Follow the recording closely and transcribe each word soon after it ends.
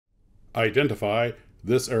Identify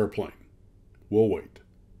this airplane. We'll wait.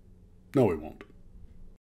 No, we won't.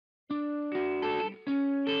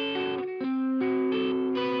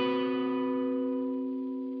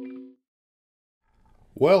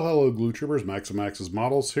 Well, hello, Glue Troopers. Max and Max's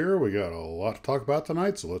Models here. We got a lot to talk about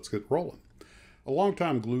tonight, so let's get rolling. A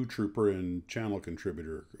longtime Glue Trooper and channel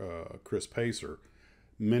contributor, Chris Pacer,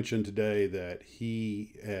 mentioned today that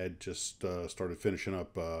he had just started finishing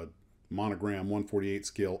up Monogram 148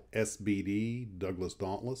 scale SBD, Douglas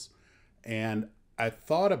Dauntless. And I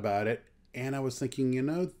thought about it and I was thinking,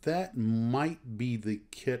 that might be the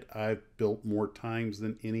kit I've built more times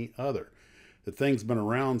than any other. The thing's been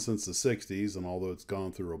around since the 60s, and although it's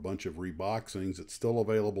gone through a bunch of reboxings, it's still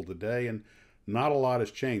available today, and not a lot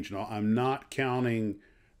has changed. Now, I'm not counting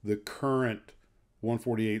the current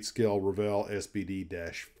 148 scale Revell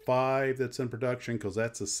SBD-5 that's in production, because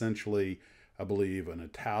that's essentially, I believe, an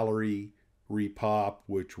Italeri repop,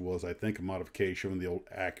 which was, I think, a modification of the old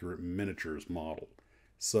Accurate Miniatures model.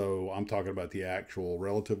 So I'm talking about the actual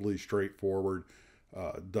relatively straightforward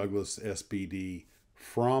Douglas SBD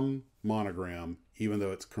from Monogram, even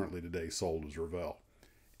though it's currently today sold as Revell.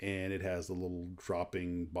 And it has the little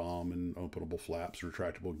dropping bomb and openable flaps,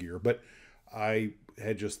 retractable gear. But I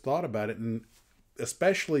had just thought about it, and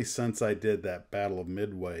especially since I did that Battle of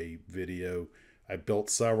Midway video, I built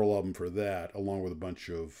several of them for that, along with a bunch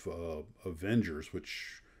of Avengers,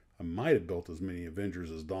 which I might have built as many Avengers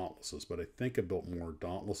as Dauntlesses, but I think I built more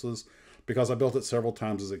Dauntlesses because I built it several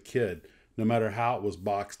times as a kid. No matter how it was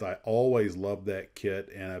boxed, I always loved that kit,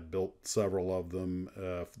 and I built several of them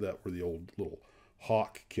that were the old little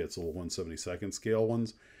Hawk kits, little 1/72nd scale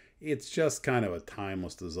ones. It's just kind of a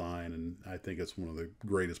timeless design, and I think it's one of the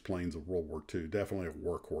greatest planes of World War II. Definitely a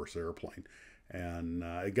workhorse airplane. And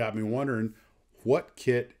it got me wondering, what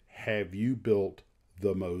kit have you built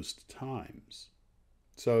the most times?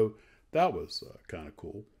 So that was kind of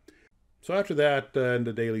cool. So after that, in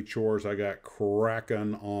the daily chores, I got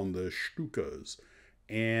cracking on the Stukas.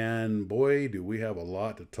 And boy, do we have a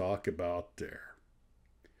lot to talk about there.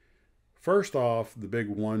 First off, the big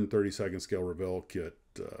 1/32nd scale Revell kit,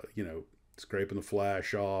 scraping the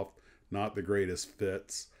flash off, not the greatest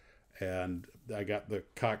fits. And I got the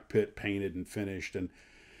cockpit painted and finished. And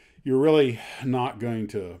you're really not going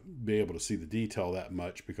to be able to see the detail that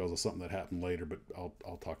much because of something that happened later, but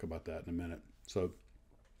I'll talk about that in a minute. So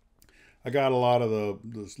I got a lot of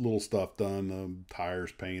this little stuff done, the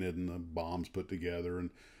tires painted and the bombs put together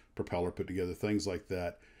and propeller put together, things like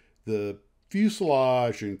that. The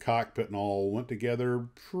fuselage and cockpit and all went together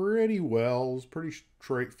pretty well. It was pretty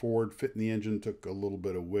straightforward. Fitting the engine took a little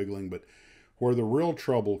bit of wiggling, but where the real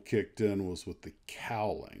trouble kicked in was with the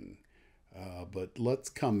cowling. But let's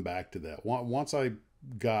come back to that. Once I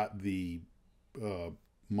got the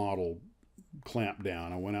model clamped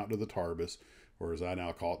down, I went out to the Tarbis, or as I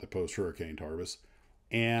now call it, the post-hurricane Tarbis,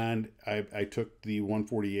 and I took the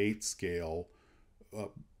 148 scale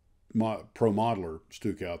Pro Modeler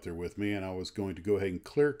Stuka out there with me, and I was going to go ahead and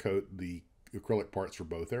clear coat the acrylic parts for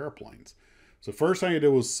both airplanes. So first thing I did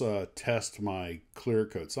was test my clear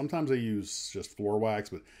coat. Sometimes I use just floor wax,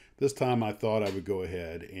 but this time I thought I would go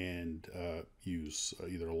ahead and use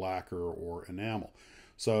either lacquer or enamel.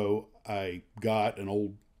 So I got an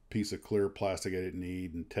old piece of clear plastic I didn't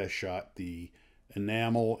need and test shot the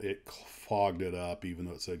enamel. It fogged it up even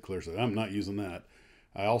though it said clear, so I'm not using that.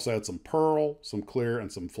 I also had some pearl, some clear,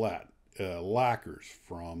 and some flat lacquers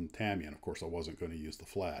from Tamiya. Of course, I wasn't going to use the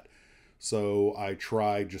flat. So I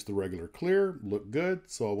tried just the regular clear, looked good,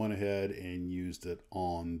 so I went ahead and used it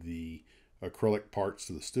on the acrylic parts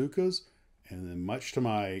to the Stukas, and then much to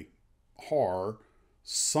my horror,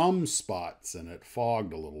 some spots in it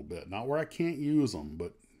fogged a little bit. Not where I can't use them,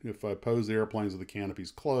 but if I pose the airplanes with the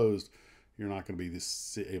canopies closed, you're not going to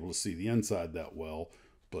be able to see the inside that well,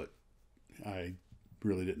 but I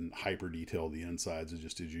really didn't hyper detail the insides. It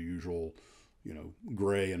just did your usual,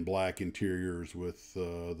 gray and black interiors with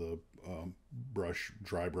the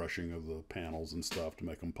dry brushing of the panels and stuff to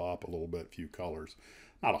make them pop a little bit, a few colors.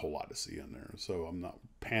 Not a whole lot to see in there, so I'm not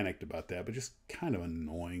panicked about that, but just kind of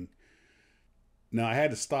annoying. Now I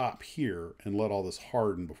had to stop here and let all this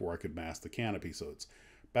harden before I could mask the canopy, so it's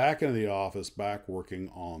back into the office, back working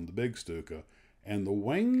on the big Stuka. And the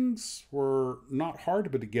wings were not hard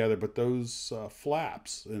to put together, but those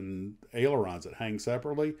flaps and ailerons that hang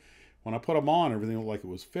separately, when I put them on, everything looked like it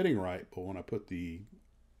was fitting right. But when I put the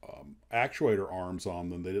actuator arms on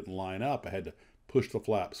them, they didn't line up. I had to push the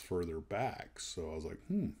flaps further back. So I was like,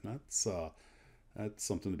 that's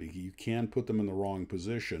something to be. You can put them in the wrong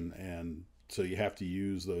position, and so you have to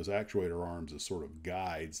use those actuator arms as sort of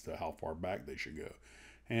guides to how far back they should go.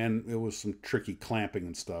 And it was some tricky clamping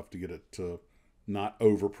and stuff to get it to not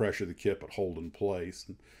overpressure the kit but hold in place.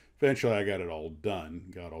 And eventually I got it all done,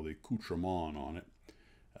 got all the accoutrement on it.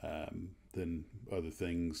 Then other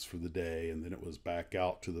things for the day, and then it was back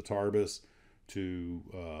out to the Tarbis to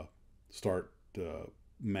start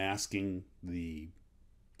masking the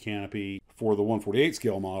canopy for the 148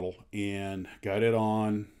 scale model, and got it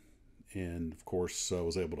on, and of course I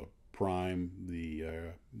was able to prime the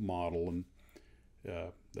model, and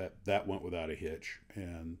that went without a hitch,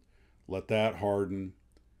 and let that harden.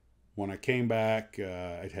 When I came back,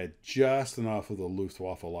 I had just enough of the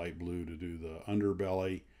Luftwaffe light blue to do the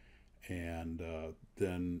underbelly, and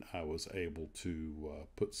then I was able to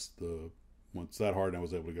once that hardened, I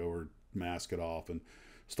was able to go over, mask it off, and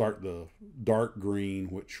start the dark green,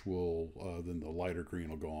 which will then the lighter green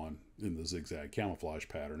will go on in the zigzag camouflage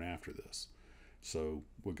pattern after this. So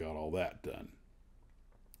we got all that done.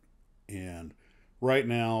 And right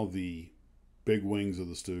now the big wings of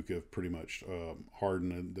the Stuka have pretty much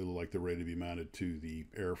hardened, and they look like they're ready to be mounted to the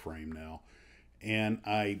airframe now. And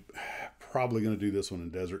I probably going to do this one in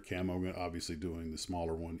desert camo. I'm obviously doing the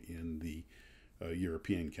smaller one in the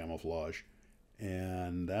European camouflage.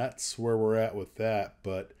 And that's where we're at with that.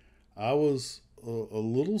 But I was a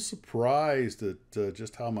little surprised at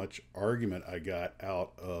just how much argument I got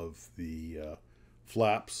out of the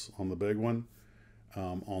flaps on the big one.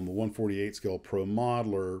 On the 148 scale Pro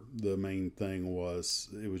Modeler, the main thing was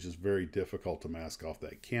it was just very difficult to mask off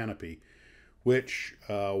that canopy, which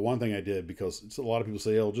one thing I did, because a lot of people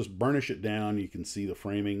say, oh, just burnish it down, you can see the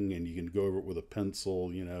framing and you can go over it with a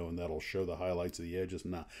pencil, you know, and that'll show the highlights of the edges.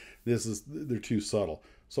 Nah, they're too subtle.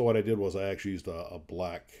 So what I did was I actually used a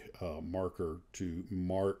black marker to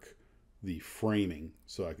mark the framing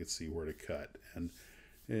so I could see where to cut. And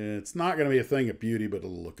it's not going to be a thing of beauty, but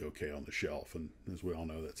it'll look okay on the shelf. And as we all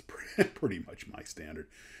know, that's pretty much my standard.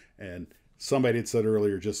 And somebody had said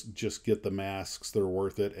earlier, just get the masks. They're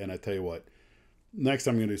worth it. And I tell you what, next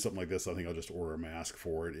time I'm going to do something like this, I think I'll just order a mask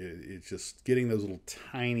for it. It's just getting those little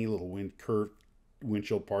tiny little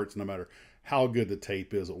windshield parts, no matter how good the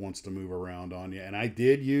tape is, it wants to move around on you. And I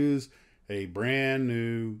did use a brand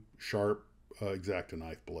new sharp X-Acto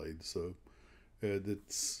knife blade. So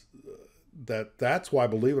that's why,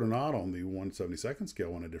 believe it or not, on the 1/72nd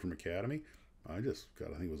scale on a different Academy, I just got,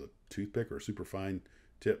 I think it was a toothpick or a super fine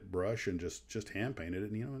tip brush, and just hand painted it,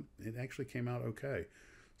 and you know, it actually came out okay.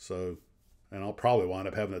 So, and I'll probably wind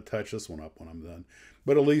up having to touch this one up when I'm done,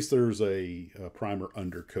 but at least there's a primer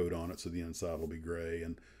undercoat on it, so the inside will be gray,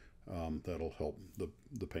 and that'll help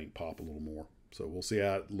the paint pop a little more. So we'll see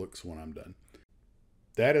how it looks when I'm done.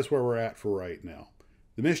 That is where we're at for right now.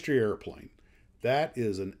 The mystery airplane. That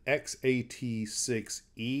is an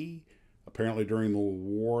XAT-6E. Apparently during the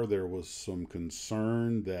war there was some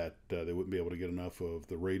concern that they wouldn't be able to get enough of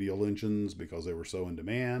the radial engines because they were so in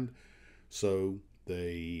demand. So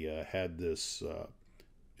they had this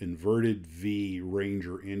inverted V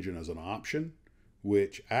Ranger engine as an option,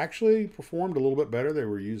 which actually performed a little bit better. They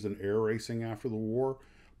were used in air racing after the war,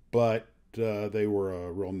 but they were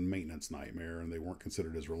a real maintenance nightmare, and they weren't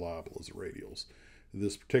considered as reliable as the radials.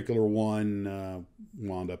 This particular one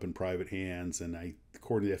wound up in private hands, and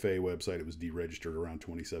according to the FAA website, it was deregistered around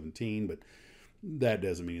 2017, but that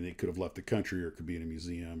doesn't mean it could have left the country, or it could be in a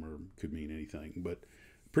museum, or could mean anything. But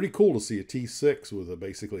pretty cool to see a T6 with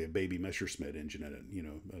basically a baby Messerschmitt engine in it, you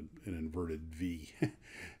know, an inverted V.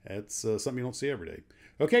 That's something you don't see every day.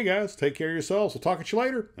 Okay, guys, take care of yourselves. We'll talk at you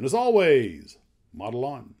later. And as always, model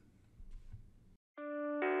on.